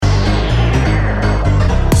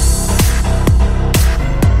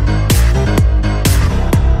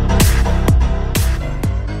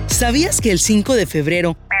¿Sabías que el 5 de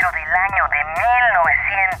febrero, pero del año de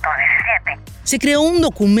 1917, se creó un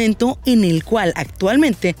documento en el cual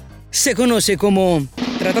actualmente se conoce como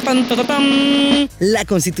la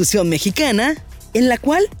Constitución Mexicana, en la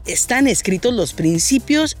cual están escritos los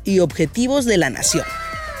principios y objetivos de la nación?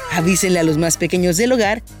 Avísenle a los más pequeños del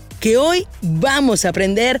hogar que hoy vamos a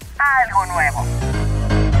aprender algo nuevo?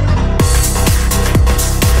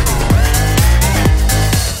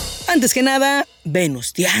 Antes que nada,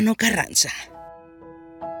 Venustiano Carranza.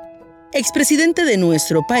 Expresidente de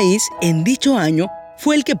nuestro país, en dicho año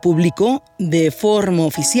fue el que publicó de forma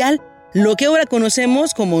oficial lo que ahora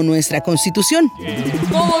conocemos como nuestra Constitución.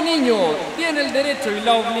 Todo niño tiene el derecho y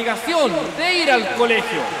la obligación de ir al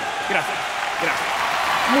colegio. Gracias.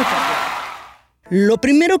 Muchas gracias. Lo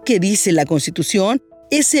primero que dice la Constitución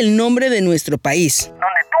es el nombre de nuestro país, Donde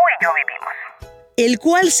tú y yo vivimos. el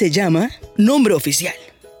cual se llama, nombre oficial,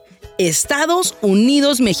 Estados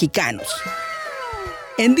Unidos Mexicanos.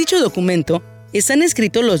 En dicho documento están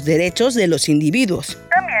escritos los derechos de los individuos.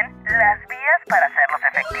 También las vías para hacerlos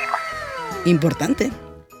efectivos. Importante.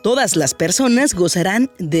 Todas las personas gozarán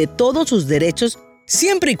de todos sus derechos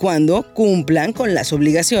siempre y cuando cumplan con las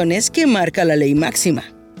obligaciones que marca la ley máxima.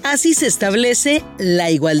 Así se establece la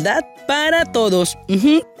igualdad para todos,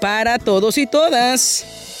 para todos y todas.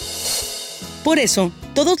 Por eso,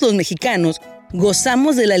 todos los mexicanos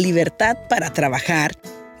gozamos de la libertad para trabajar,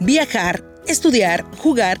 viajar, estudiar,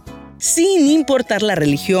 jugar, sin importar la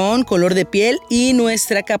religión, color de piel y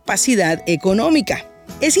nuestra capacidad económica.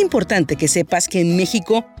 Es importante que sepas que en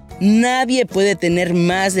México nadie puede tener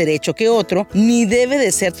más derecho que otro, ni debe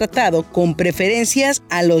de ser tratado con preferencias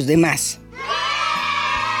a los demás.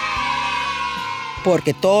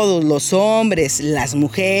 Porque todos los hombres, las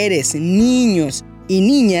mujeres, niños y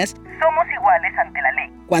niñas Somos iguales ante la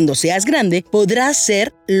ley. cuando seas grande, podrás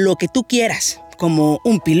ser lo que tú quieras, como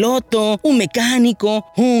un piloto, un mecánico,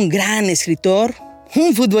 un gran escritor,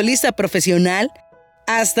 un futbolista profesional,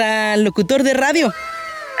 hasta locutor de radio.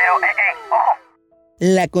 Pero, ojo.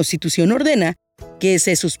 La Constitución ordena que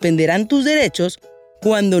se suspenderán tus derechos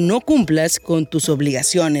cuando no cumplas con tus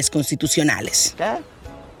obligaciones constitucionales. ¿Qué?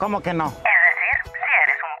 ¿Cómo que no? Es decir, si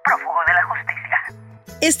eres un prófugo de la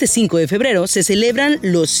justicia. Este 5 de febrero se celebran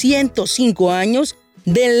los 105 años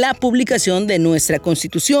de la publicación de nuestra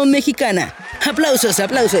Constitución Mexicana. Aplausos,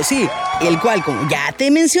 sí. El cual, como ya te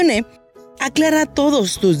mencioné, aclara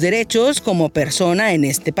todos tus derechos como persona en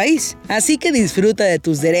este país. Así que disfruta de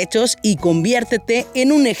tus derechos y conviértete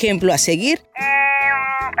en un ejemplo a seguir.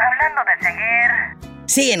 Hablando de seguir,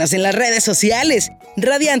 Síguenos en las redes sociales,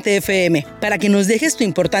 Radiante FM, para que nos dejes tu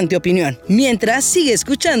importante opinión. Mientras, sigue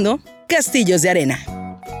escuchando Castillos de Arena.